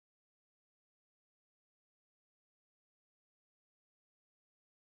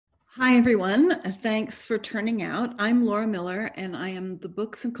Hi, everyone. Thanks for turning out. I'm Laura Miller, and I am the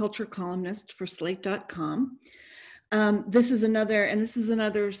books and culture columnist for Slate.com. This is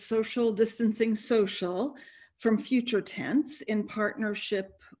another social distancing social from Future Tense in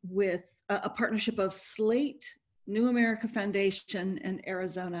partnership with a partnership of Slate, New America Foundation, and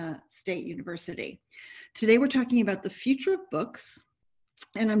Arizona State University. Today, we're talking about the future of books.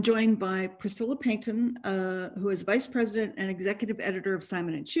 And I'm joined by Priscilla Painton, who is Vice President and Executive Editor of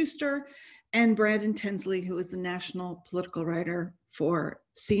Simon & Schuster, and Brandon Tinsley, who is the National Political Writer for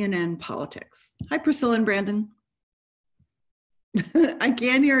CNN Politics. Hi, Priscilla and Brandon. I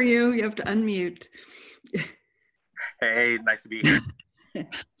can't hear you. You have to unmute. Hey, nice to be here.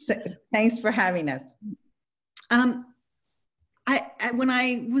 Thanks for having us. When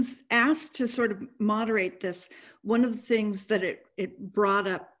I was asked to sort of moderate this, one of the things that it brought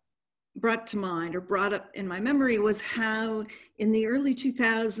up in my memory was how in the early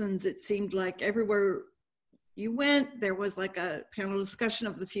 2000s, it seemed like everywhere you went, there was like a panel discussion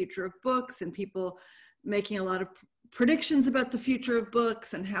of the future of books and people making a lot of predictions about the future of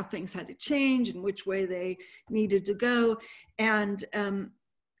books and how things had to change and which way they needed to go. And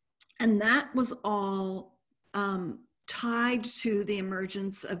that was all tied to the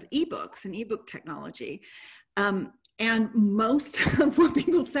emergence of ebooks and ebook technology. And most of what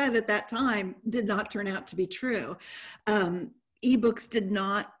people said at that time did not turn out to be true. Ebooks did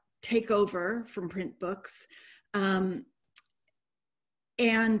not take over from print books. And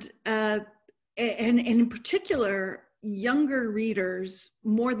in particular, younger readers,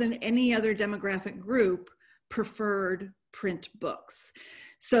 more than any other demographic group, preferred print books.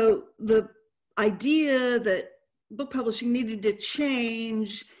 So the idea that book publishing needed to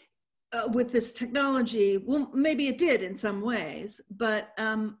change with this technology, well, maybe it did in some ways, but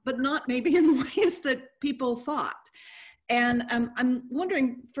not maybe in the ways that people thought. And I'm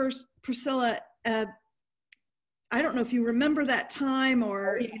you first, Priscilla, I don't know if you remember that time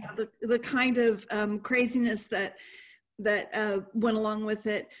or the kind of craziness that went along with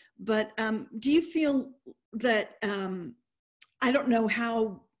it, but do you feel that, I don't know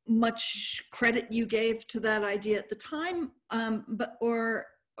how much credit you gave to that idea at the time, but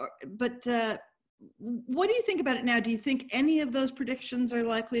what do you think about it now? Do you think any of those predictions are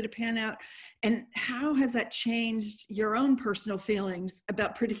likely to pan out? And how has that changed your own personal feelings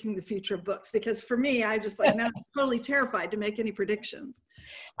about predicting the future of books? Because for me, I just now I'm totally terrified to make any predictions.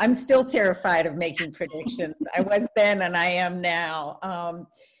 I'm still terrified of making predictions. I was then and I am now.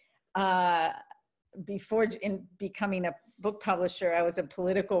 Before becoming a book publisher, I was a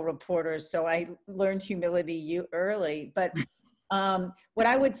political reporter, so I learned humility early. But what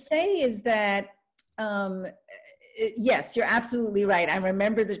I would say is that, yes, you're absolutely right. I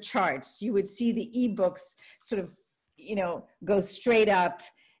remember the charts. You would see the ebooks sort of, go straight up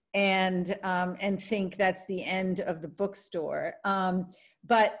and think that's the end of the bookstore.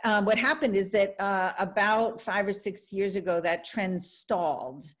 But what happened is that about 5 or 6 years ago, that trend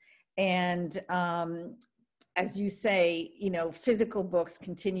stalled. And as you say, physical books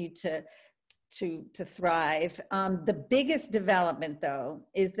continue to thrive. The biggest development, though,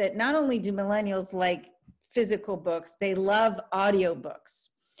 is that not only do millennials like physical books, they love audiobooks.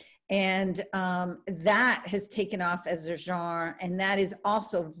 And that has taken off as a genre, and that is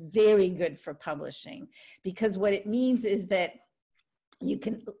also very good for publishing, because what it means is that you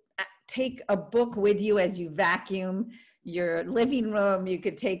can take a book with you as you vacuum your living room. You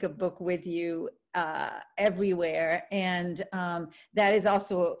could take a book with you everywhere. And that is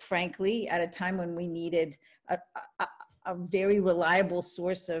also, frankly, at a time when we needed a very reliable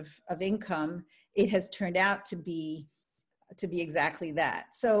source of income, it has turned out to be exactly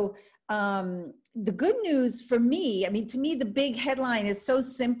that. So the good news for me, to me, the big headline is so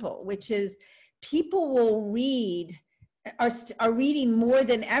simple, which is people will are reading more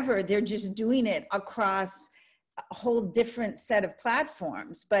than ever. They're just doing it across a whole different set of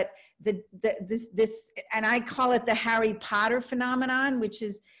platforms. But this, and I call it the Harry Potter phenomenon, which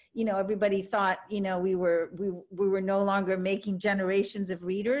is, everybody thought, we were no longer making generations of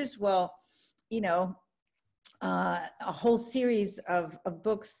readers. Well, a whole series of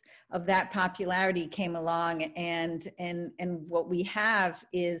books of that popularity came along, and what we have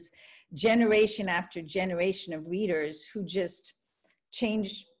is generation after generation of readers who just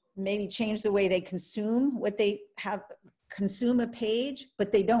maybe change the way they consume consume a page, but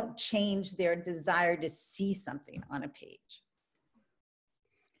they don't change their desire to see something on a page.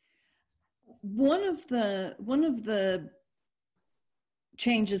 One of the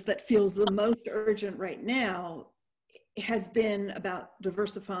changes that feels the most urgent right now has been about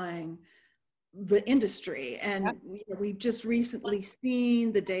diversifying the industry. And we've just recently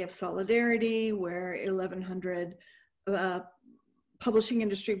seen the Day of Solidarity, where 1,100 publishing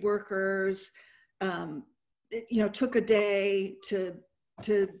industry workers, took a day to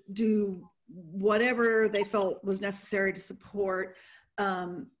do whatever they felt was necessary to support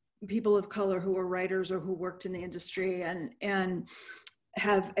people of color who were writers or who worked in the industry, and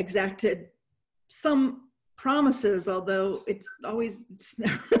have exacted some promises, although it's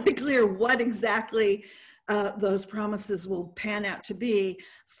never really clear what exactly those promises will pan out to be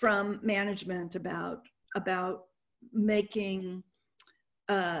from management about making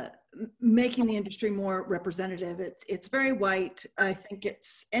the industry more representative. It's very white. I think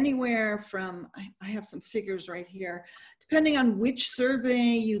it's anywhere from, I have some figures right here, depending on which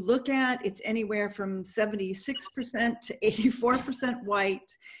survey you look at, it's anywhere from 76% to 84%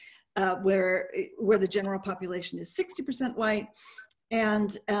 white, where the general population is 60% white.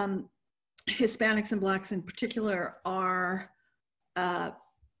 And Hispanics and Blacks in particular are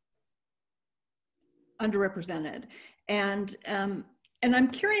underrepresented. And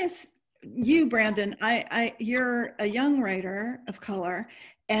I'm curious, you, Brandon, you're a young writer of color,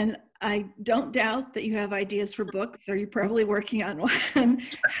 and I don't doubt that you have ideas for books, or you're probably working on one.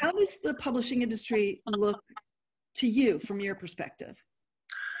 How does the publishing industry look to you from your perspective?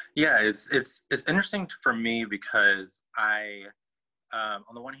 Yeah, it's interesting for me because on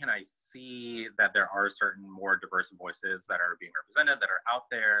the one hand, I see that there are certain more diverse voices that are being represented, that are out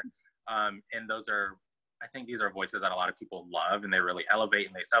there, and I think these are voices that a lot of people love and they really elevate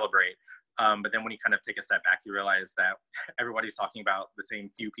and they celebrate. But then when you kind of take a step back, you realize that everybody's talking about the same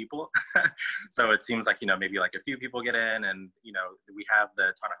few people. So it seems like, maybe like a few people get in, and, we have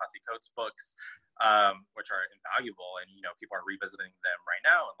the Ta-Nehisi Coates books, which are invaluable, and, people are revisiting them right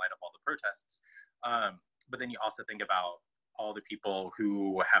now in light of all the protests. But then you also think about all the people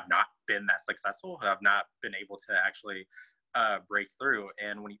who have not been that successful, who have not been able to actually break through.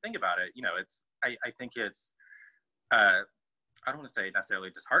 And when you think about it, I think it's, I don't want to say necessarily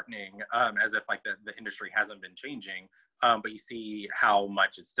disheartening, as if like the industry hasn't been changing, but you see how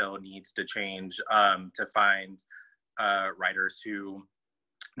much it still needs to change to find writers who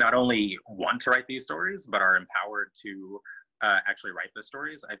not only want to write these stories, but are empowered to actually write the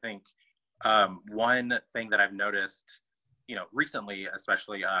stories. I think one thing that I've noticed, recently,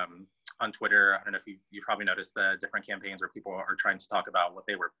 especially on Twitter, I don't know if you probably noticed the different campaigns where people are trying to talk about what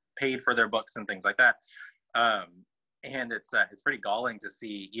they were paid for their books and things like that. And it's pretty galling to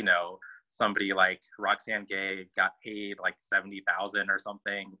see, somebody like Roxane Gay got paid like $70,000 or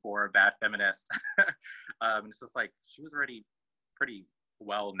something for Bad Feminist. It's just like, she was already pretty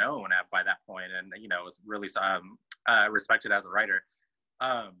well known by that point, and was really respected as a writer.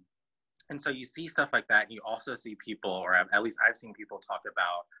 And so you see stuff like that, and you also see people, or at least I've seen people talk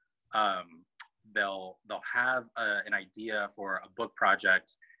about, they'll have an idea for a book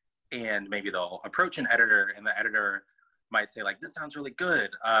project, and maybe they'll approach an editor, and the editor might say like, this sounds really good.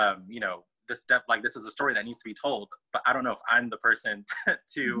 This is a story that needs to be told, but I don't know if I'm the person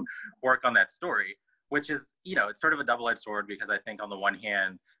to work on that story, which is, it's sort of a double-edged sword, because I think on the one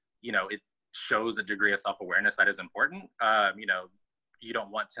hand, it shows a degree of self-awareness that is important. You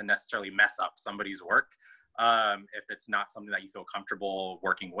don't want to necessarily mess up somebody's work if it's not something that you feel comfortable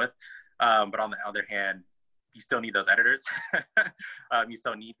working with. But on the other hand, you still need those editors. You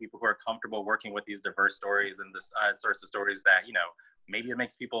still need people who are comfortable working with these diverse stories and this sorts of stories that, maybe it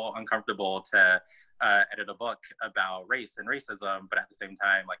makes people uncomfortable to edit a book about race and racism, but at the same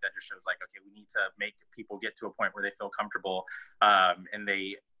time, like, that just shows like, okay, we need to make people get to a point where they feel comfortable and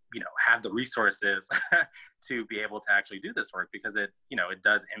they, have the resources to be able to actually do this work, because it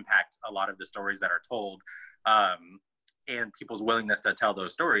does impact a lot of the stories that are told, and people's willingness to tell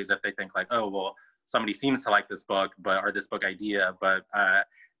those stories if they think like, oh, well, somebody seems to like this book, or this book idea, but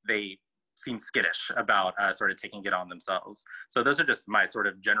they seem skittish about sort of taking it on themselves. So those are just my sort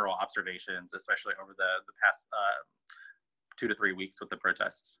of general observations, especially over the past 2 to 3 weeks with the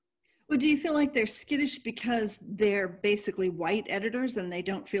protests. Well, do you feel like they're skittish because they're basically white editors and they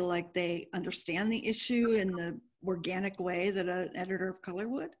don't feel like they understand the issue in the organic way that an editor of color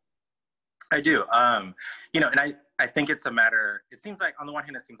would? I do. And I think it's a matter, it seems like on the one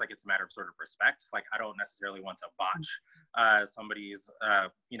hand, it seems like it's a matter of sort of respect. Like, I don't necessarily want to botch somebody's,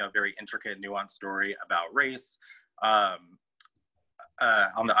 very intricate, nuanced story about race. On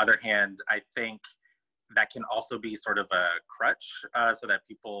the other hand, I think that can also be sort of a crutch so that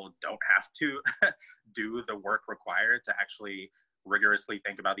people don't have to do the work required to actually rigorously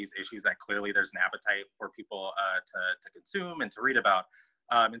think about these issues that clearly there's an appetite for people to consume and to read about.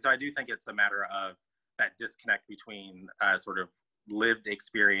 And so I do think it's a matter of that disconnect between sort of lived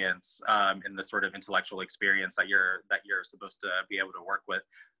experience and the sort of intellectual experience that you're supposed to be able to work with.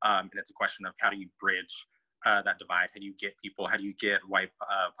 And it's a question of how do you bridge that divide? How do you get white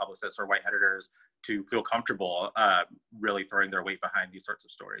publicists or white editors to feel comfortable really throwing their weight behind these sorts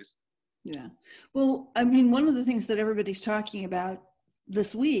of stories? Yeah. Well, I mean, one of the things that everybody's talking about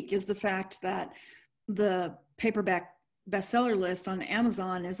this week is the fact that the paperback bestseller list on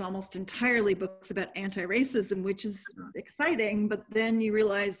Amazon is almost entirely books about anti-racism, which is exciting, but then you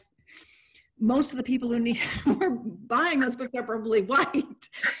realize most of the people who are buying those books are probably white,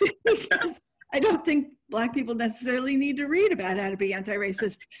 because I don't think Black people necessarily need to read about how to be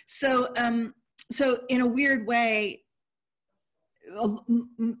anti-racist. So in a weird way,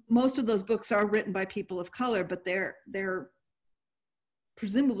 most of those books are written by people of color, but they're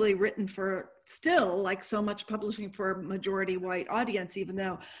presumably written for, still, like so much publishing, for a majority white audience, even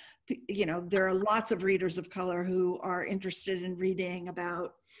though, you know, there are lots of readers of color who are interested in reading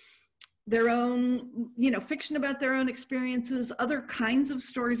about their own, you know, fiction about their own experiences, other kinds of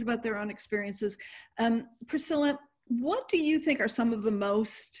stories about their own experiences. Priscilla, what do you think are some of the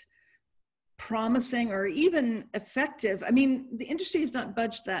most promising or even effective? I mean, the industry has not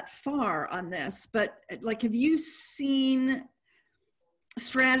budged that far on this, but like, have you seen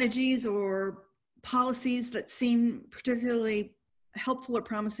strategies or policies that seem particularly helpful or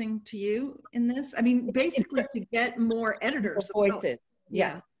promising to you in this? I mean, basically to get more editors. Voices.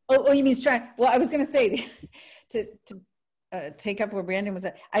 Yeah. Oh, you mean well, I was going to say to take up where Brandon was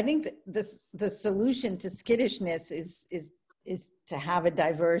at. I think that the solution to skittishness is to have a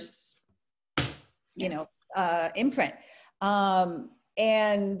diverse, you know, imprint.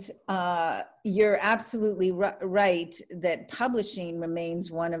 And you're absolutely right that publishing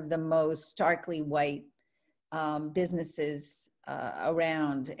remains one of the most starkly white businesses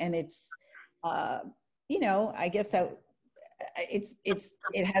around. And it's, you know, I guess that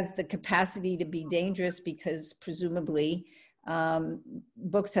it has the capacity to be dangerous because presumably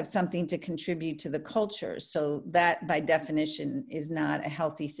books have something to contribute to the culture. So that by definition is not a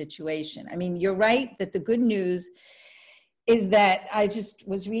healthy situation. I mean, you're right that the good news is that I just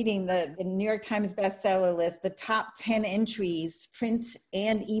was reading the New York Times bestseller list. The top 10 entries, print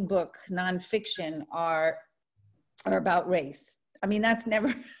and ebook nonfiction, are about race. I mean, that's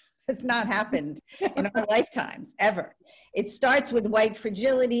not happened in our lifetimes, ever. It starts with white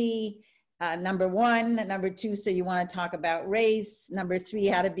fragility, number 1. Number 2, so you want to talk about race. Number 3,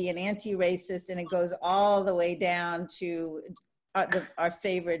 how to be an anti-racist. And it goes all the way down to our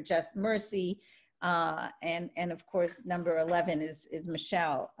favorite, Just Mercy. And of course, number 11 is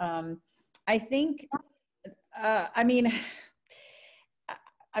Michelle. I think, I mean,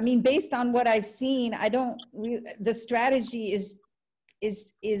 based on what I've seen, the strategy is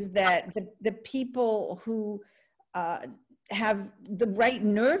that the people who have the right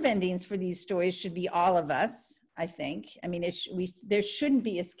nerve endings for these stories should be all of us, I think. I mean, there shouldn't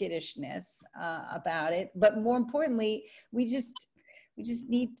be a skittishness about it, but more importantly, we just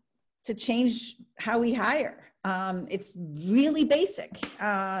need to change how we hire. It's really basic. You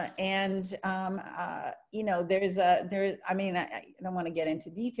know, I mean, I don't want to get into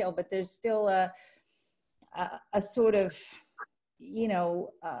detail, but there's still a sort of, you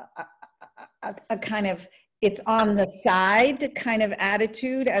know, a kind of, it's on the side kind of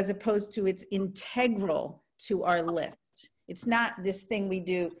attitude, as opposed to it's integral to our list. It's not this thing we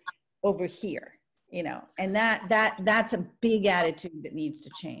do over here, you know, and that's a big attitude that needs to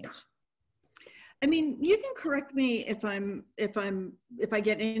change. I mean, you can correct me if I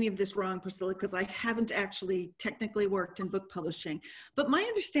get any of this wrong, Priscilla, because I haven't actually technically worked in book publishing. But my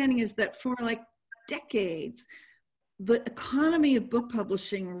understanding is that for like decades, the economy of book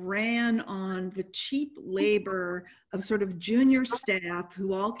publishing ran on the cheap labor of sort of junior staff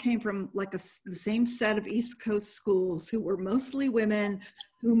who all came from like the same set of East Coast schools, who were mostly women,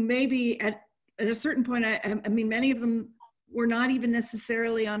 who maybe at a certain point, I mean, many of them were not even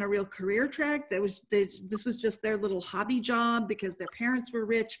necessarily on a real career track. This was just their little hobby job because their parents were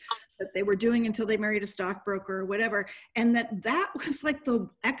rich, that they were doing until they married a stockbroker or whatever. And that was like the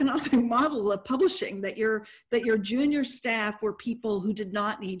economic model of publishing, that your junior staff were people who did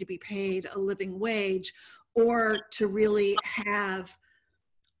not need to be paid a living wage or to really have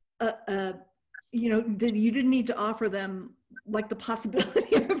you know, that you didn't need to offer them like the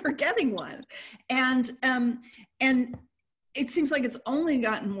possibility of ever getting one. And it seems like it's only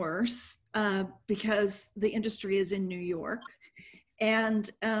gotten worse because the industry is in New York, and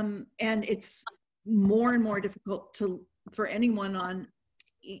it's more and more difficult for anyone on,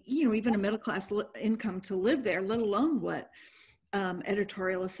 you know, even a middle class income to live there, let alone what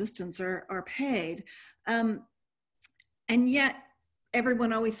editorial assistants are paid, and yet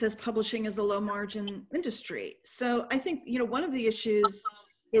everyone always says publishing is a low margin industry. So I think, one of the issues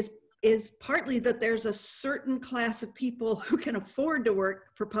is partly that there's a certain class of people who can afford to work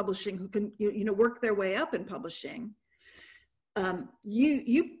for publishing, who can, work their way up in publishing. I'm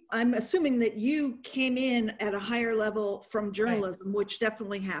assuming that you came in at a higher level from journalism, right, which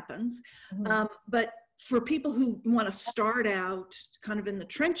definitely happens. Mm-hmm. But for people who want to start out kind of in the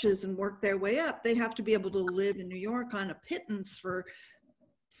trenches and work their way up, they have to be able to live in New York on a pittance for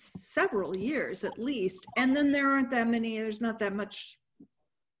several years at least. And then there aren't that many, there's not that much,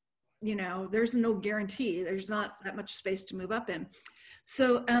 there's no guarantee. There's not that much space to move up in.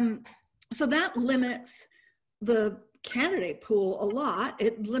 So, so that limits the candidate pool a lot.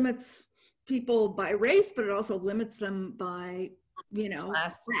 It limits people by race, but it also limits them by,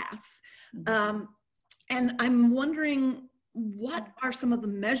 class. And I'm wondering, what are some of the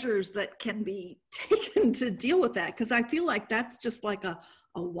measures that can be taken to deal with that? Because I feel like that's just like a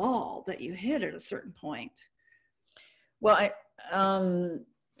wall that you hit at a certain point. Well,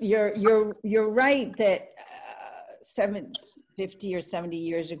 you're right that 50 or 70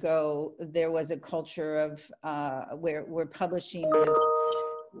 years ago, there was a culture of where publishing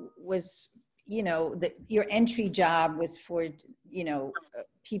was your entry job was for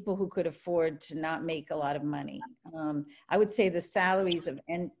people who could afford to not make a lot of money. I would say the salaries of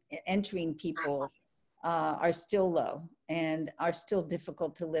entering people are still low and are still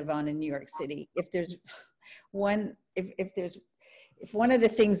difficult to live on in New York City. If one of the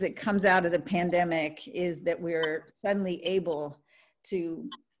things that comes out of the pandemic is that we're suddenly able to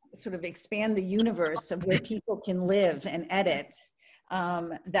sort of expand the universe of where people can live and edit,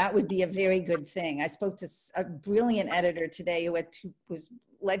 that would be a very good thing. I spoke to a brilliant editor today who was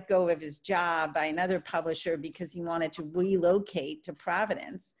let go of his job by another publisher because he wanted to relocate to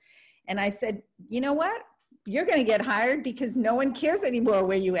Providence. And I said, you know what? You're going to get hired because no one cares anymore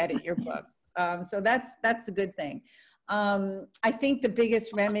where you edit your books. So that's the good thing. I think the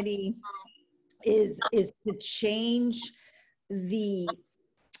biggest remedy is to change the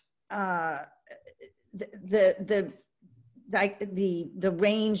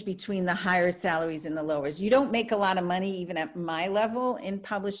range between the higher salaries and the lowers. You don't make a lot of money even at my level in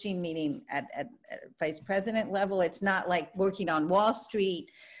publishing, meaning at vice president level. It's not like working on Wall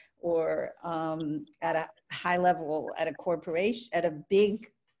Street or at a high level at a corporation, at a big,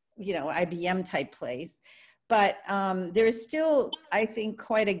 IBM type place. But there is still, I think,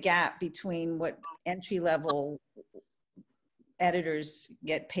 quite a gap between what entry level editors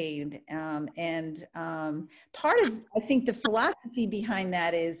get paid. And part of, I think, the philosophy behind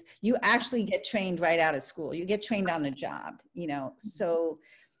that is you actually get trained right out of school. You get trained on the job, So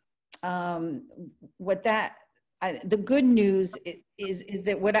the good news is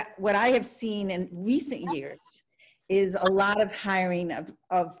that what I have seen in recent years is a lot of hiring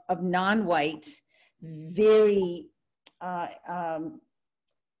of non-white, very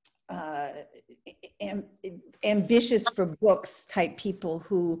ambitious for books type people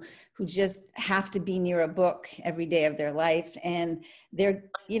who just have to be near a book every day of their life, and the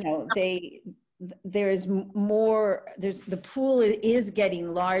pool is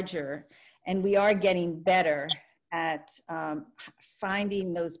getting larger, and we are getting better at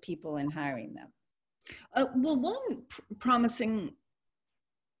finding those people and hiring them. Well, one promising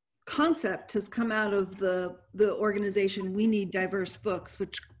concept has come out of the organization We Need Diverse Books,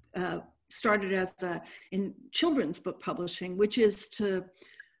 which started as in children's book publishing, which is to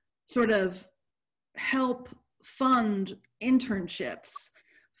sort of help fund internships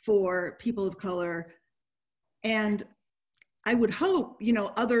for people of color, and I would hope,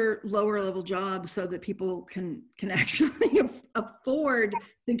 other lower level jobs so that people can actually afford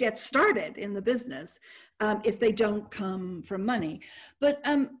to get started in the business if they don't come from money. But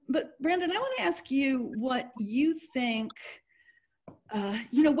Brandon, I want to ask you what you think,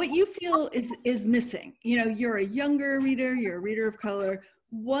 what you feel is missing. You're a younger reader, you're a reader of color.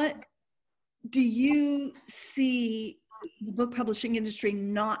 What do you see the book publishing industry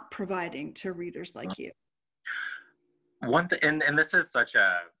not providing to readers like you? One thing, and this is such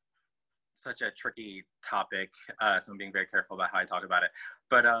a tricky topic, so I'm being very careful about how I talk about it.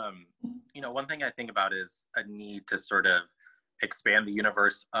 But one thing I think about is a need to sort of expand the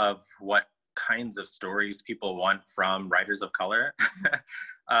universe of what kinds of stories people want from writers of color.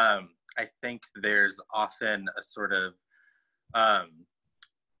 I think there's often a sort of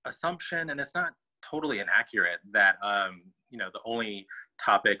assumption, and it's not totally inaccurate, that the only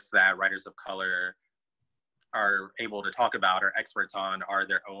topics that writers of color are able to talk about or experts on are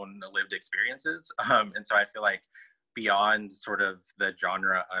their own lived experiences. And so I feel like beyond sort of the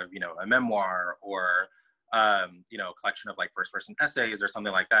genre of, a memoir or you know, a collection of like first person essays or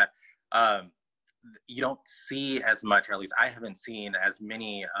something like that, you don't see as much, or at least I haven't seen as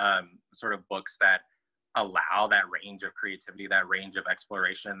many sort of books that allow that range of creativity, that range of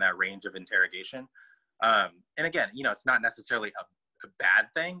exploration, that range of interrogation. And again, you know, it's not necessarily a bad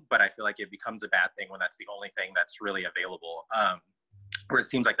thing, but I feel like it becomes a bad thing when that's the only thing that's really available. Where it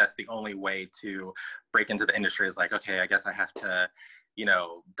seems like that's the only way to break into the industry is like, okay, I guess I have to, you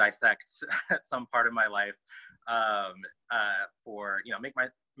know, dissect some part of my life for, you know,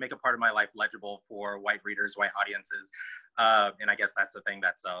 make a part of my life legible for white readers, white audiences. And I guess that's the thing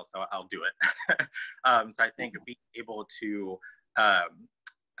that sells, so I'll do it. So I think being able to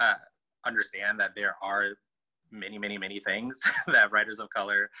understand that there are many, many, many things that writers of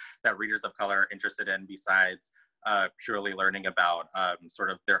color, that readers of color are interested in besides purely learning about sort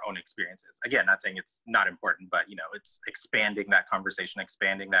of their own experiences. Again, not saying it's not important, but, you know, it's expanding that conversation,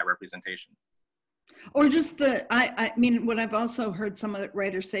 expanding that representation. Or just I mean, what I've also heard some of the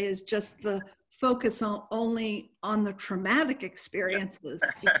writers say is just the focus only on the traumatic experiences,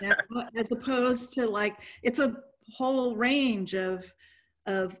 you know, as opposed to like, it's a whole range of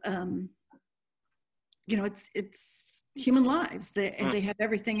you know, it's human lives. They have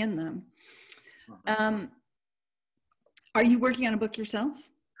everything in them. Are you working on a book yourself?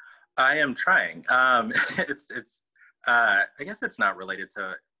 I am trying. It's I guess it's not related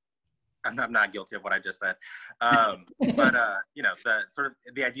to, I'm not guilty of what I just said. But you know,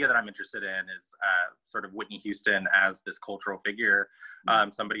 the idea that I'm interested in is sort of Whitney Houston as this cultural figure,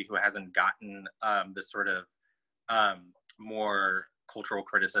 somebody who hasn't gotten this sort of more cultural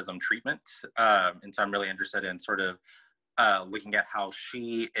criticism treatment. And so I'm really interested in sort of looking at how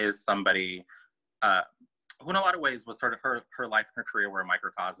she is somebody who in a lot of ways was sort of her life and her career were a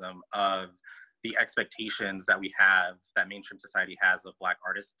microcosm of the expectations that we have, that mainstream society has of Black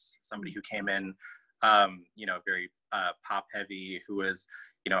artists. Somebody who came in, you know, very pop heavy, who is,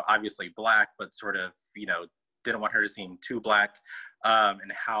 you know, obviously Black, but sort of, you know, didn't want her to seem too Black,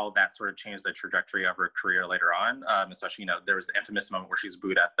 and how that sort of changed the trajectory of her career later on. Especially, you know, there was the infamous moment where she was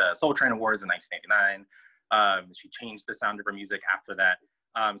booed at the Soul Train Awards in 1989. She changed the sound of her music after that.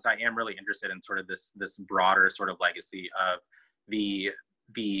 So I am really interested in sort of this broader sort of legacy of the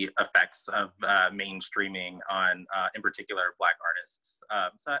effects of mainstreaming on, in particular, Black artists.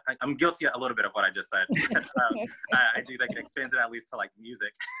 So I'm guilty a little bit of what I just said. But, I do think it expands it at least to like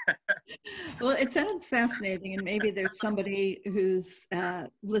music. Well, it sounds fascinating, and maybe there's somebody who's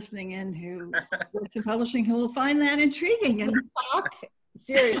listening in who works in publishing who will find that intriguing and talk.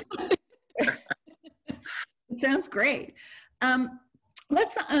 Seriously. It sounds great.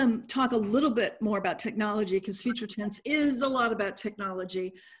 Let's talk a little bit more about technology, because Future Tense is a lot about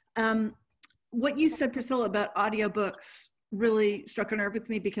technology. What you said, Priscilla, about audiobooks really struck a nerve with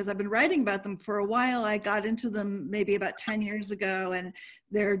me, because I've been writing about them for a while. I got into them maybe about 10 years ago, and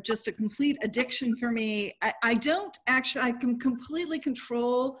they're just a complete addiction for me. I can completely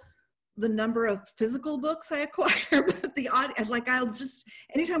control the number of physical books I acquire, but the audio, like I'll just,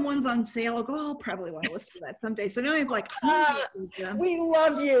 anytime one's on sale, I'll go, I'll probably want to listen to that someday. So now I have like, we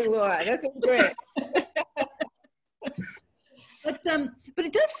love you, Laura. This is great. But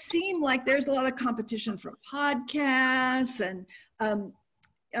it does seem like there's a lot of competition for podcasts, and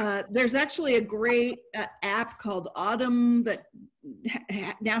there's actually a great app called Autumn that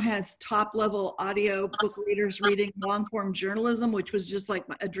now has top-level audio book readers reading long-form journalism, which was just like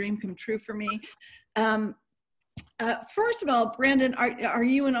a dream come true for me. First of all, Brandon, are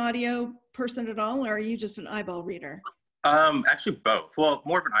you an audio person at all, or are you just an eyeball reader? Actually both. Well,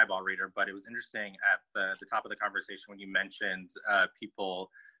 more of an eyeball reader, but it was interesting at the top of the conversation when you mentioned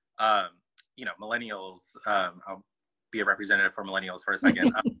people, you know, millennials. I'll be a representative for millennials for a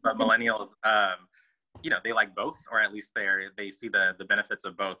second, but millennials, you know, they like both, or at least they see the benefits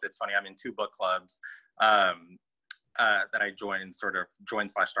of both. It's funny, I'm in 2 book clubs that I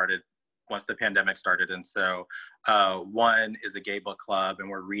joined/started once the pandemic started. And so one is a gay book club, and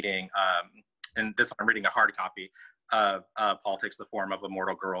we're reading, and this one I'm reading a hard copy of Politics, the Form of a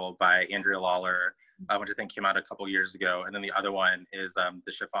Mortal Girl by Andrea Lawler, which I think came out a couple years ago. And then the other one is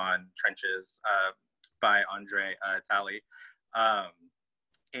The Chiffon Trenches by Andre Talley.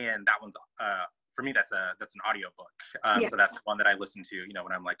 And that one's, for me, that's an audio book. So that's the one that I listen to, you know,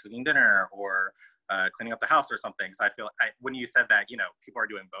 when I'm like cooking dinner or cleaning up the house or something. So I feel when you said that, you know, people are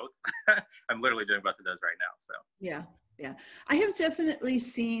doing both, I'm literally doing both of those right now. So yeah. I have definitely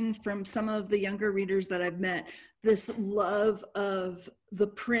seen from some of the younger readers that I've met this love of the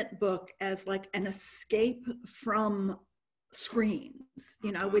print book as like an escape from screens,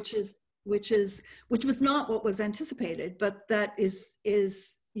 you know, which was not what was anticipated, but that is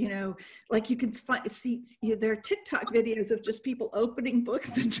you know, like you can see there are TikTok videos of just people opening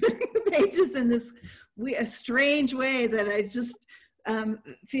books and turning the pages in this a strange way that I just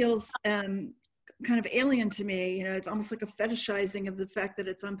feels kind of alien to me. You know, it's almost like a fetishizing of the fact that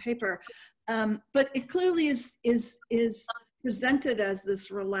it's on paper, but it clearly is presented as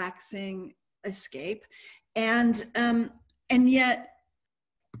this relaxing escape, and yet,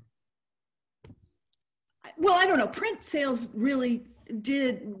 well, I don't know, print sales really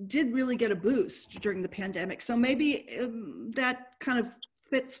did really get a boost during the pandemic. So maybe that kind of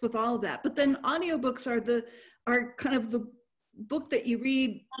fits with all of that. But then audiobooks are kind of the book that you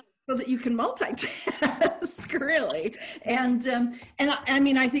read so that you can multitask, really. And I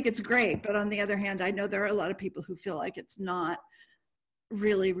mean, I think it's great. But on the other hand, I know there are a lot of people who feel like it's not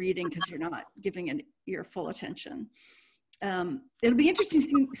really reading because you're not giving it your full attention. It'll be interesting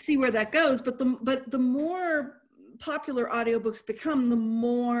to see where that goes. But the more popular audiobooks become, the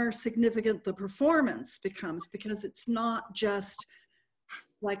more significant the performance becomes, because it's not just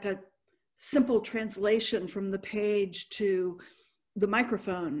like a simple translation from the page to the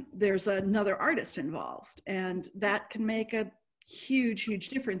microphone. There's another artist involved, and that can make a huge, huge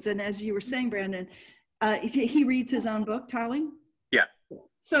difference. And as you were saying, Brandon, if he reads his own book, Tali? Yeah.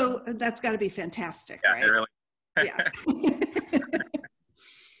 So that's got to be fantastic, yeah, right? It really Yeah.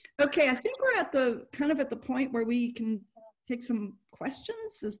 Okay, I think we're at the point where we can take some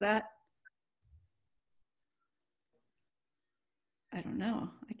questions. Is that? I don't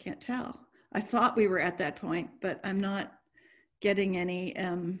know. I can't tell. I thought we were at that point, but I'm not getting any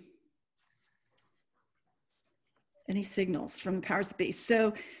signals from the powers that be.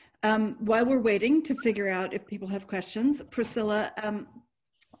 So while we're waiting to figure out if people have questions, Priscilla,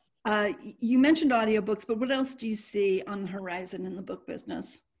 you mentioned audiobooks, but what else do you see on the horizon in the book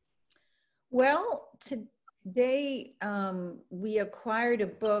business? Well, today we acquired a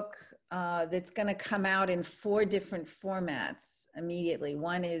book that's going to come out in 4 different formats immediately.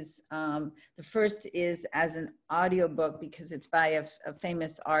 One is, the first is as an audiobook because it's by a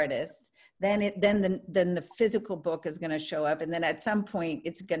famous artist. Then the physical book is going to show up, and then at some point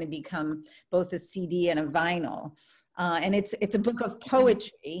it's going to become both a CD and a vinyl. And it's a book of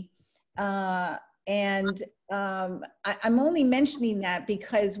poetry. I'm only mentioning that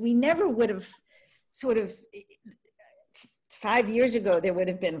because we never would have sort of, 5 years ago, there would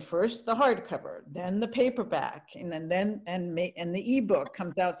have been first the hardcover, then the paperback, and the ebook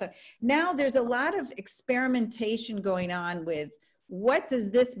comes out. So now there's a lot of experimentation going on with what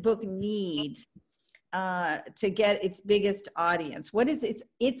does this book need to get its biggest audience? What does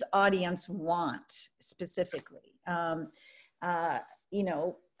its audience want specifically?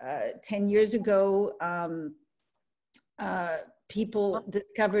 10 years ago, people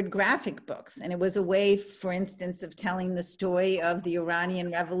discovered graphic books, and it was a way, for instance, of telling the story of the Iranian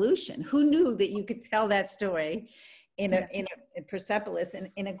Revolution. Who knew that you could tell that story in Persepolis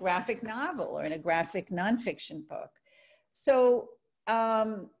in a graphic novel or in a graphic nonfiction book? So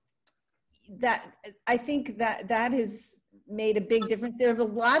that I think that has made a big difference. There are a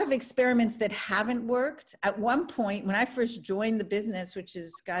lot of experiments that haven't worked. At one point, when I first joined the business, which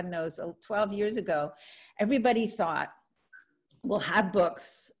is, God knows, 12 years ago, everybody thought, we'll have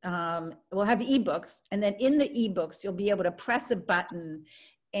books, we'll have ebooks, and then in the ebooks, you'll be able to press a button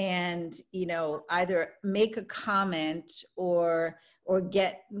and, either make a comment or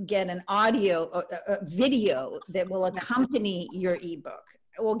get an audio or a video that will accompany your ebook.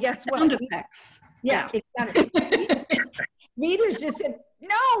 Well, guess what? Sound effects. Yeah, readers just said,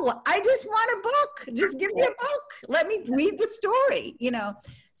 no, I just want a book. Just give me a book. Let me read the story,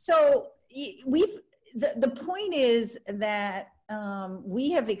 So the point is that we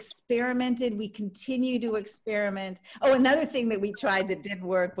have experimented. We continue to experiment. Oh, another thing that we tried that did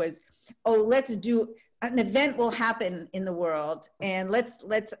work was, let's do an event will happen in the world, and let's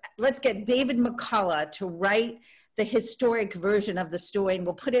get David McCullough to write the historic version of the story, and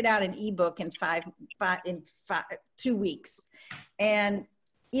we'll put it out in ebook in 2 weeks. And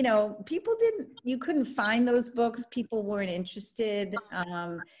people you couldn't find those books. People weren't interested.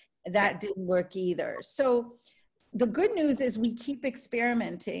 That didn't work either. So the good news is we keep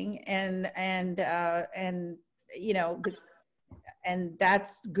experimenting, and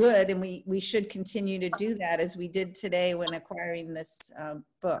that's good. And we should continue to do that, as we did today when acquiring this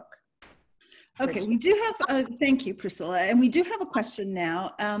book. Okay, we do have, thank you, Priscilla. And we do have a question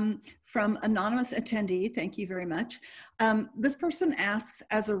now from anonymous attendee. Thank you very much. This person asks,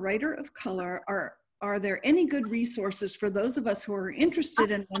 as a writer of color, are there any good resources for those of us who are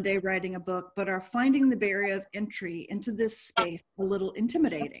interested in one day writing a book, but are finding the barrier of entry into this space a little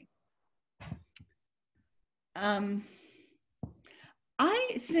intimidating?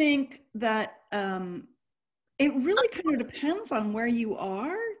 I think that it really kind of depends on where you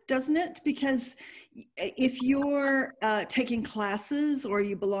are, doesn't it? Because if you're taking classes or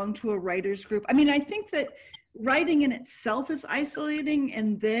you belong to a writer's group, I mean, I think that writing in itself is isolating.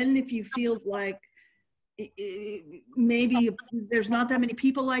 And then if you feel like maybe there's not that many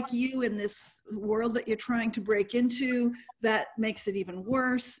people like you in this world that you're trying to break into, that makes it even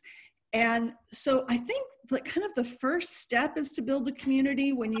worse. And so I think like kind of the first step is to build a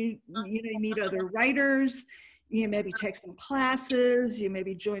community when you meet other writers, you maybe take some classes, you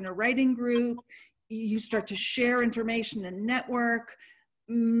maybe join a writing group, you start to share information and network.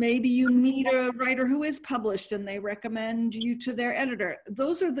 Maybe you meet a writer who is published and they recommend you to their editor.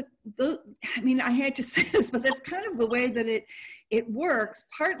 Those are I mean, I hate to say this, but that's kind of the way that it works,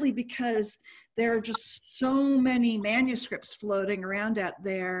 partly because there are just so many manuscripts floating around out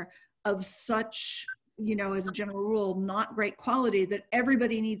there of such, you know, as a general rule, not great quality, that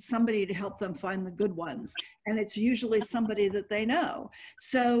everybody needs somebody to help them find the good ones. And it's usually somebody that they know.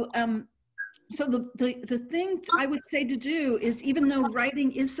 So, so the thing I would say to do is, even though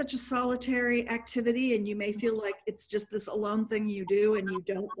writing is such a solitary activity and you may feel like it's just this alone thing you do and you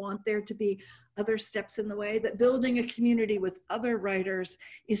don't want there to be other steps in the way, that building a community with other writers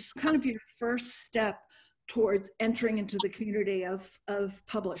is kind of your first step towards entering into the community of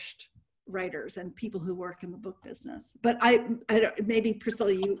published writers and people who work in the book business. But I don't, maybe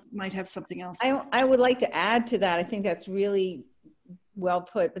Priscilla, you might have something else. I would like to add to that. I think that's really well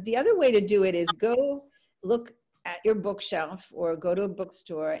put. But the other way to do it is go look at your bookshelf or go to a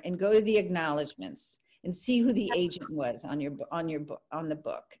bookstore and go to the acknowledgments and see who the agent was on the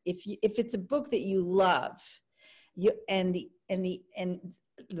book. If it's a book that you love,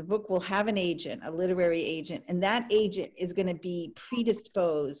 the book will have an agent, a literary agent, and that agent is going to be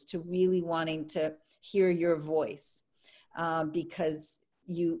predisposed to really wanting to hear your voice because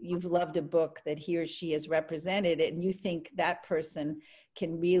you've loved a book that he or she has represented, and you think that person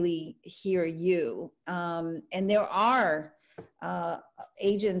can really hear you. And there are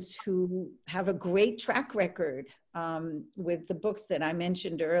agents who have a great track record with the books that I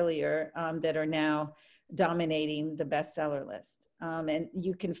mentioned earlier that are now dominating the bestseller list. And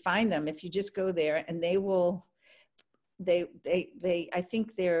you can find them if you just go there, and they will, I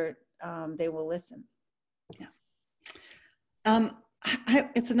think they will listen. Yeah.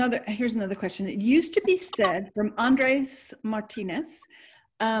 Here's another question. It used to be said, from Andres Martinez,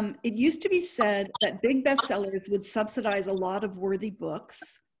 it used to be said that big bestsellers would subsidize a lot of worthy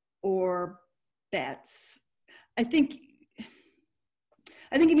books or bets. I think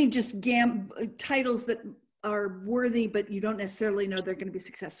you mean just titles that are worthy, but you don't necessarily know they're going to be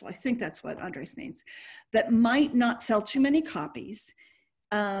successful. I think that's what Andres means. That might not sell too many copies.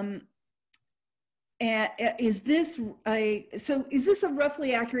 And is this a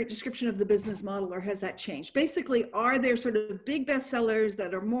roughly accurate description of the business model, or has that changed? Basically, are there sort of big bestsellers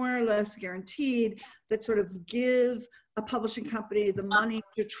that are more or less guaranteed, that sort of give a publishing company the money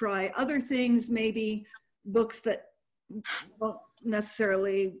to try other things, maybe books that won't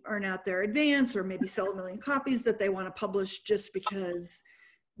necessarily earn out their advance, or maybe sell 1 million copies that they want to publish just because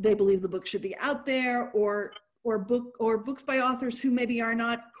they believe the book should be out there, or books by authors who maybe are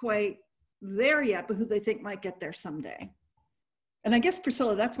not quite there yet, but who they think might get there someday? And I guess,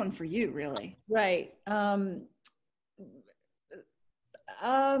 Priscilla, that's one for you, really. Right.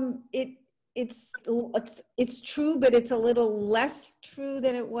 It's true, but it's a little less true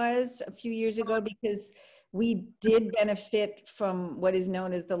than it was a few years ago, because we did benefit from what is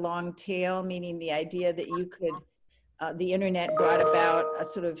known as the long tail, meaning the idea that you could, the internet brought about a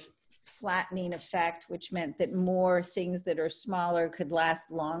sort of flattening effect, which meant that more things that are smaller could last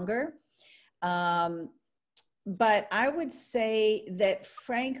longer. But I would say that,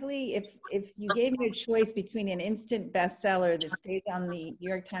 frankly, if you gave me a choice between an instant bestseller that stays on the New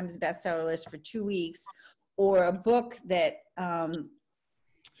York Times bestseller list for 2 weeks, or a book that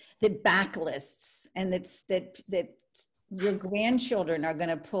that backlists and that your grandchildren are going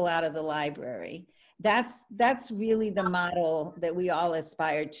to pull out of the library, that's really the model that we all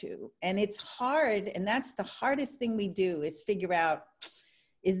aspire to. And it's hard, and that's the hardest thing we do, is figure out,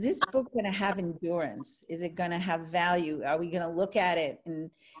 is this book going to have endurance? Is it going to have value? Are we going to look at it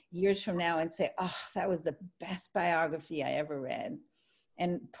in years from now and say, oh, that was the best biography I ever read,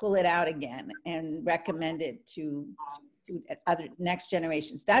 and pull it out again and recommend it to other next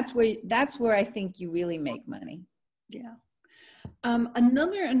generations? That's where I think you really make money. Yeah.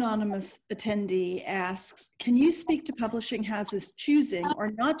 Another anonymous attendee asks, can you speak to publishing houses choosing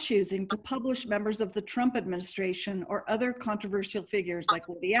or not choosing to publish members of the Trump administration or other controversial figures like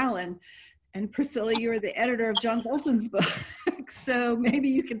Woody Allen? And Priscilla, you're the editor of John Bolton's books. book. So maybe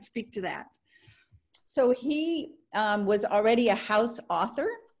you can speak to that. So he was already a house author.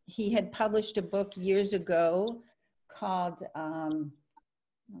 He had published a book years ago called, oh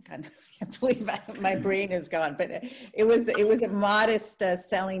God, I can't believe my brain is gone, but it was a modest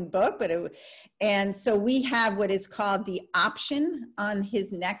selling book, and so we have what is called the option on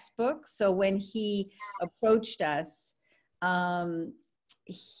his next book. So when he approached us, we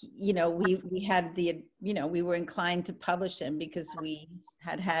had we were inclined to publish him because we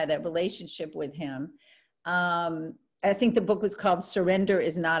had a relationship with him. I think the book was called Surrender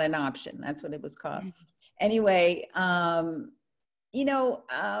is Not an Option. That's what it was called. Anyway, I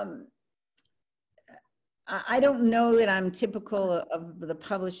don't know that I'm typical of the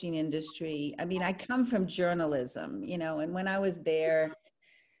publishing industry. I mean, I come from journalism, and when I was there,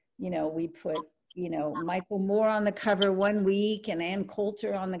 we put, Michael Moore on the cover one week and Ann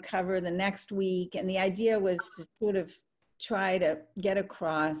Coulter on the cover the next week. And the idea was to sort of try to get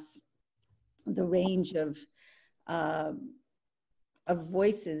across the range of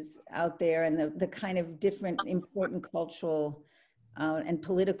voices out there and the kind of different important cultural and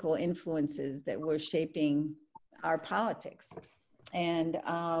political influences that were shaping our politics. And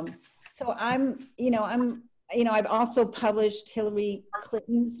so I've also published Hillary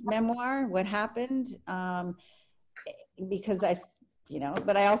Clinton's memoir, What Happened, because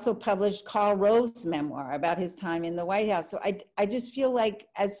but I also published Karl Rove's memoir about his time in the White House. So I just feel like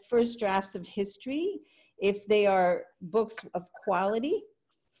as first drafts of history, if they are books of quality,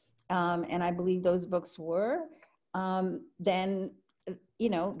 and I believe those books were, then,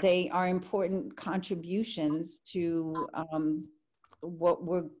 they are important contributions to what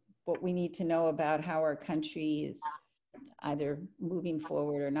we need to know about how our country is either moving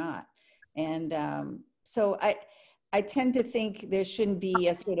forward or not. And so I tend to think there shouldn't be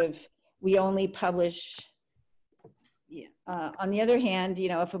a sort of, we only publish. On the other hand,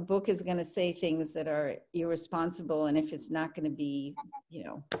 if a book is going to say things that are irresponsible, and if it's not going to be,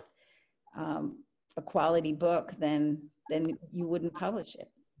 a quality book, then you wouldn't publish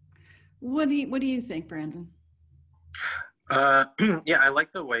it. What do you think, Brandon? Yeah, I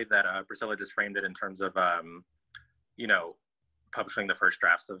like the way that Priscilla just framed it in terms of, publishing the first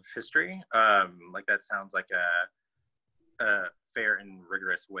drafts of history. Like that sounds like a fair and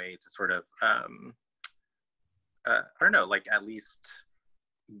rigorous way to sort of, I don't know, like at least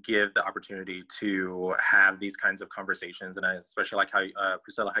give the opportunity to have these kinds of conversations. And I especially like how,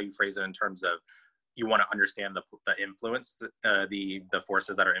 Priscilla, how you phrase it in terms of, you want to understand the influence, the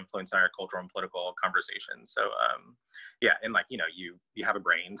forces that are influencing our cultural and political conversations. So yeah, and like, you have a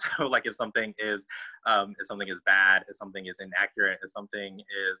brain. So like if something is bad, if something is inaccurate, if something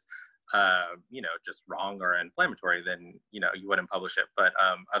is just wrong or inflammatory, then you wouldn't publish it. But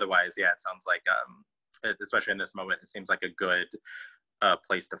otherwise, yeah, it sounds like especially in this moment, it seems like a good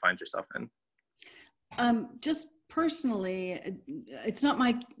place to find yourself in. Just personally, it's not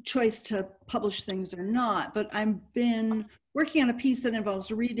my choice to publish things or not, but I've been working on a piece that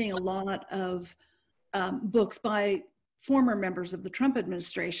involves reading a lot of books by former members of the Trump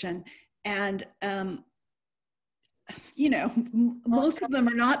administration. And, most of them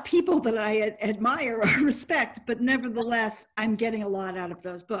are not people that I admire or respect, but nevertheless, I'm getting a lot out of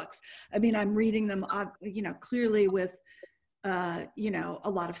those books. I mean, I'm reading them, clearly with a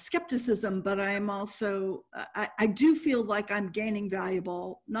lot of skepticism, but I am also, I do feel like I'm gaining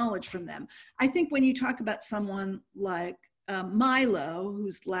valuable knowledge from them. I think when you talk about someone like Milo,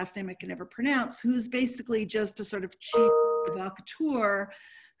 whose last name I can never pronounce, who's basically just a sort of cheap provocateur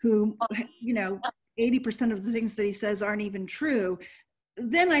who, 80% of the things that he says aren't even true,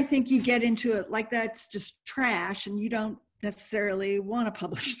 then I think you get into it like that's just trash and you don't necessarily want to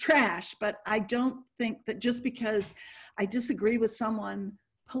publish trash. But I don't think that just because I disagree with someone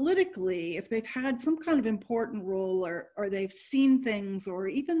politically, if they've had some kind of important role or they've seen things, or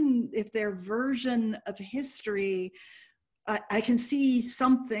even if their version of history, I can see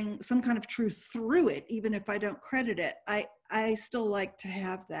some kind of truth through it, even if I don't credit it. I still like to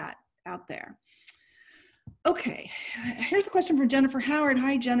have that out there. Okay, here's a question from Jennifer Howard.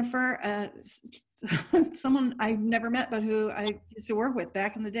 Hi, Jennifer. Someone I've never met, but who I used to work with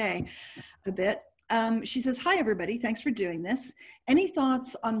back in the day a bit. She says, hi, everybody. Thanks for doing this. Any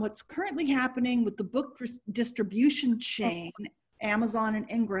thoughts on what's currently happening with the book distribution chain, Amazon and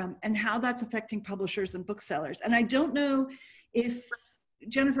Ingram, and how that's affecting publishers and booksellers? And I don't know if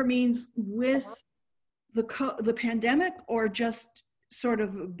Jennifer means with the pandemic or just sort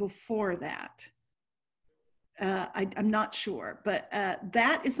of before that. I'm not sure, but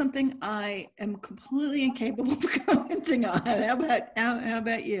that is something I am completely incapable of commenting on. How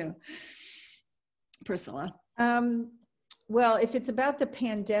about you, Priscilla? Well, if it's about the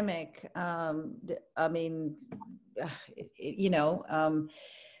pandemic, I mean, the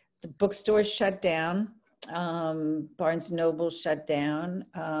bookstores shut down, Barnes and Noble shut down,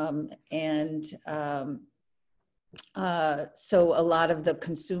 so a lot of the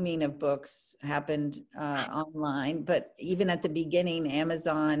consuming of books happened online. But even at the beginning,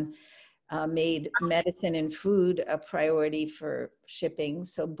 Amazon made medicine and food a priority for shipping.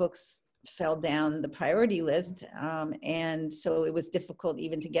 So books fell down the priority list. And so it was difficult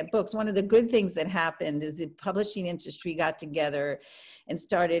even to get books. One of the good things that happened is the publishing industry got together and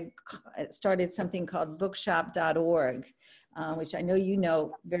started something called bookshop.org, which I know you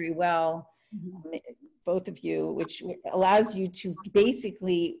know very well, both of you, which allows you to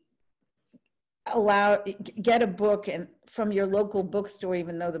basically get a book and from your local bookstore,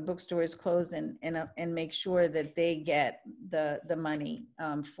 even though the bookstore is closed, and make sure that they get the money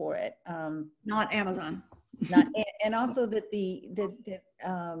for it. Not Amazon. And also that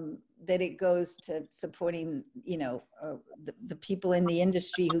that it goes to supporting, the people in the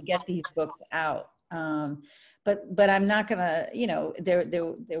industry who get these books out. But I'm not gonna,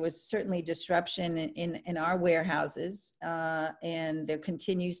 there was certainly disruption in our warehouses, and there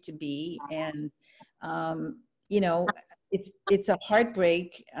continues to be, and it's a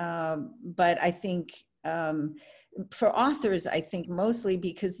heartbreak, but I think for authors, I think mostly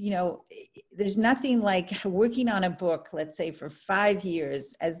because, there's nothing like working on a book, let's say for 5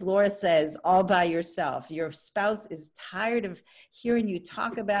 years, as Laura says, all by yourself. Your spouse is tired of hearing you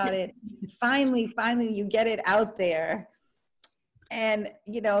talk about it. Finally, you get it out there. And,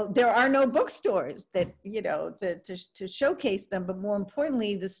 there are no bookstores that, to showcase them. But more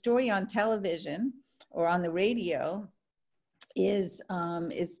importantly, the story on television or on the radio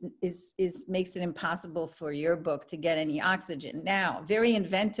makes it impossible for your book to get any oxygen. Now, very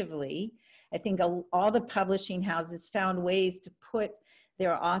inventively, I think all the publishing houses found ways to put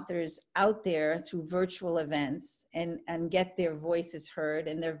their authors out there through virtual events and get their voices heard.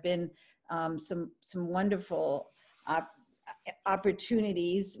 And there have been some wonderful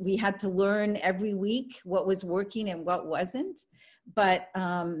opportunities. We had to learn every week what was working and what wasn't. But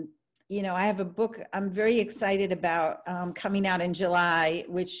I have a book I'm very excited about coming out in July,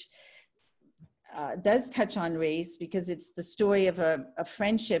 which does touch on race because it's the story of a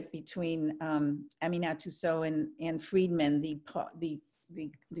friendship between Aminatou Sow and Anne Friedman, the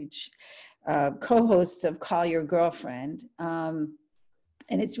co-hosts of Call Your Girlfriend. And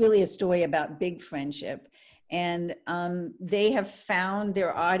it's really a story about big friendship. And they have found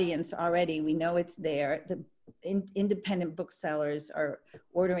their audience already. We know it's there. The independent booksellers are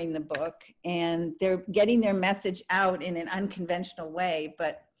ordering the book, and they're getting their message out in an unconventional way,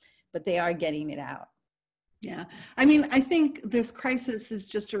 but they are getting it out. Yeah. I mean, I think this crisis is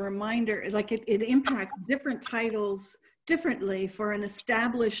just a reminder, like it impacts different titles differently for an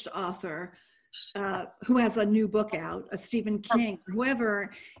established author who has a new book out, a Stephen King,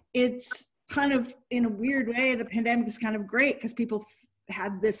 whoever. It's kind of, in a weird way, the pandemic is kind of great because people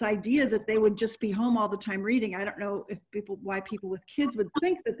had this idea that they would just be home all the time reading. I don't know why people with kids would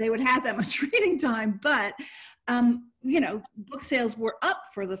think that they would have that much reading time, but book sales were up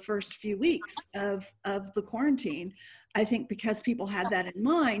for the first few weeks of the quarantine, I think, because people had that in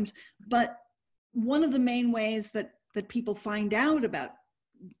mind. But one of the main ways that people find out about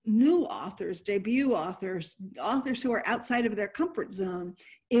new authors, debut authors who are outside of their comfort zone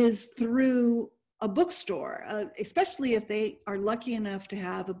is through a bookstore, especially if they are lucky enough to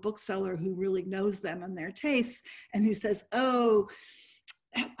have a bookseller who really knows them and their tastes and who says, oh,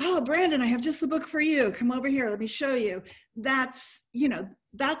 Brandon, I have just the book for you. Come over here. Let me show you. That's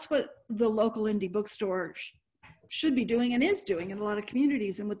what the local indie bookstore should be doing and is doing in a lot of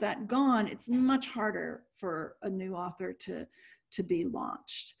communities. And with that gone, it's much harder for a new author to be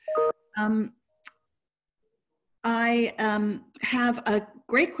launched. I have a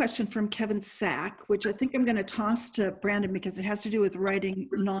great question from Kevin Sack, which I think I'm going to toss to Brandon because it has to do with writing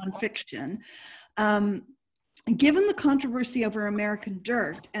nonfiction. Given the controversy over American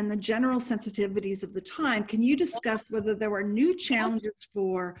Dirt and the general sensitivities of the time, can you discuss whether there were new challenges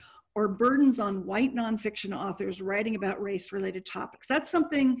for or burdens on white nonfiction authors writing about race-related topics? That's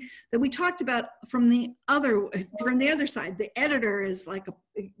something that we talked about from the other side. The editor is like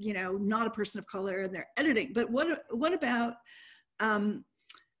not a person of color, and they're editing. But what about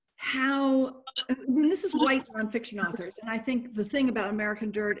how? And this is white nonfiction authors, and I think the thing about American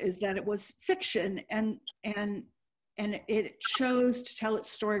Dirt is that it was fiction, and it chose to tell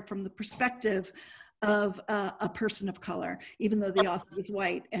its story from the perspective of a person of color, even though the author was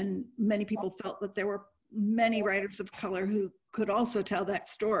white. And many people felt that there were many writers of color who could also tell that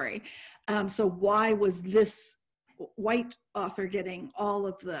story. So why was this white author getting all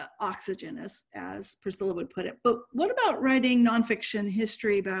of the oxygen, as Priscilla would put it. But what about writing nonfiction,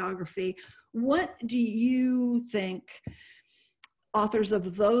 history, biography? What do you think authors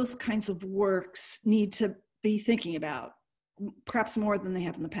of those kinds of works need to be thinking about, perhaps more than they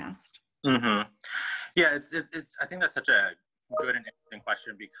have in the past? Mm-hmm. Yeah, it's. I think that's such a good and interesting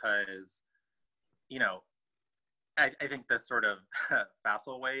question because, you know, I think the sort of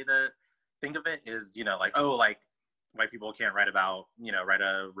facile way to think of it is, you know, like, oh, like white people can't write a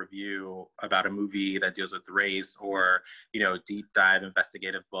review about a movie that deals with race, or, you know, deep dive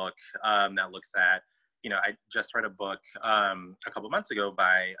investigative book that looks at, you know, I just read a book a couple months ago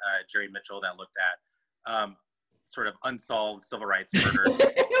by Jerry Mitchell that looked at sort of unsolved civil rights murder.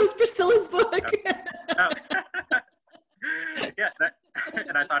 It was Priscilla's book. Oh. Yeah,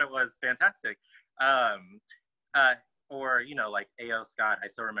 and I thought it was fantastic. Or, you know, like A.O. Scott, I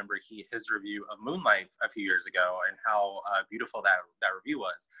still remember his review of Moonlight a few years ago and how beautiful that review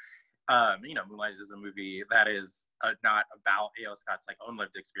was. You know, Moonlight is a movie that is not about A.O. Scott's like own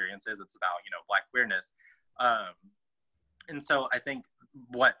lived experiences. It's about, you know, Black queerness. And so I think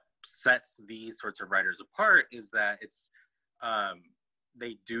what sets these sorts of writers apart is that it's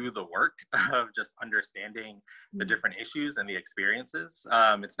they do the work of just understanding the different issues and the experiences.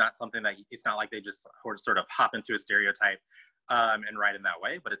 It's not like they just sort of hop into a stereotype and write in that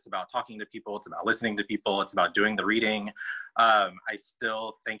way, but it's about talking to people, it's about listening to people, it's about doing the reading. I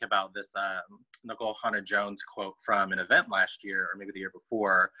still think about this Nicole Hannah-Jones quote from an event last year, or maybe the year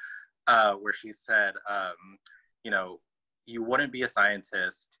before, where she said, you know, you wouldn't be a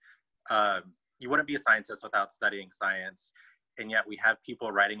scientist without studying science. And yet we have people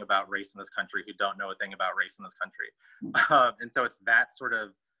writing about race in this country who don't know a thing about race in this country. And so it's that sort of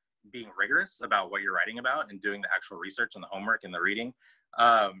being rigorous about what you're writing about and doing the actual research and the homework and the reading.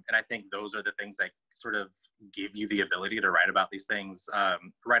 And I think those are the things that sort of give you the ability to write about these things,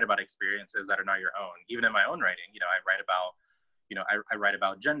 write about experiences that are not your own. Even in my own writing, you know, I write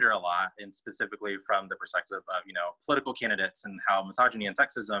about gender a lot, and specifically from the perspective of, you know, political candidates and how misogyny and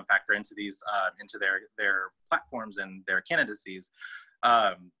sexism factor into these, into their platforms and their candidacies.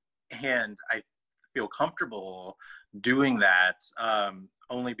 And I feel comfortable doing that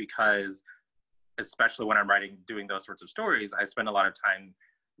only because, especially when I'm doing those sorts of stories, I spend a lot of time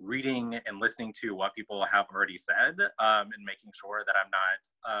reading and listening to what people have already said, and making sure that I'm not,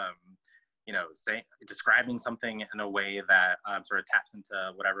 you know, describing something in a way that sort of taps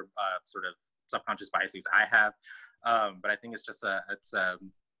into whatever sort of subconscious biases I have. But I think it's just it's a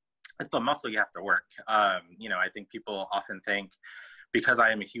muscle you have to work. You know, I think people often think because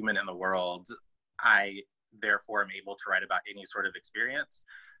I am a human in the world, I therefore am able to write about any sort of experience,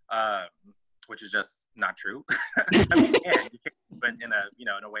 which is just not true. I mean, you can, but in a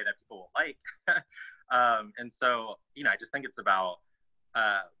way that people will like. And so, you know, I just think it's about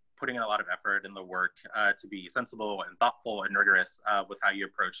putting in a lot of effort in the work to be sensible and thoughtful and rigorous with how you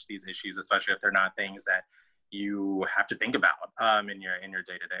approach these issues, especially if they're not things that you have to think about in your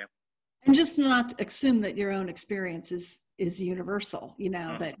day-to-day. And just not assume that your own experience is universal, you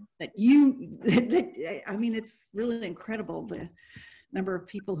know, I mean, it's really incredible the number of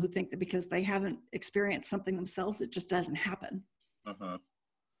people who think that because they haven't experienced something themselves, it just doesn't happen.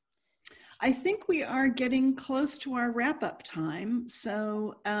 I think we are getting close to our wrap-up time.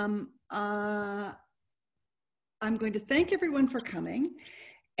 So I'm going to thank everyone for coming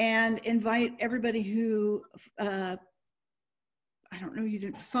and invite everybody who, I don't know, you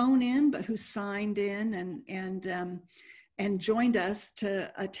didn't phone in, but who signed in and joined us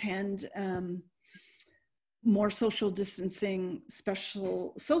to attend more social distancing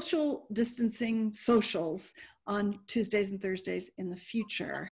socials on Tuesdays and Thursdays in the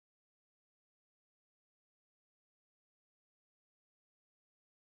future.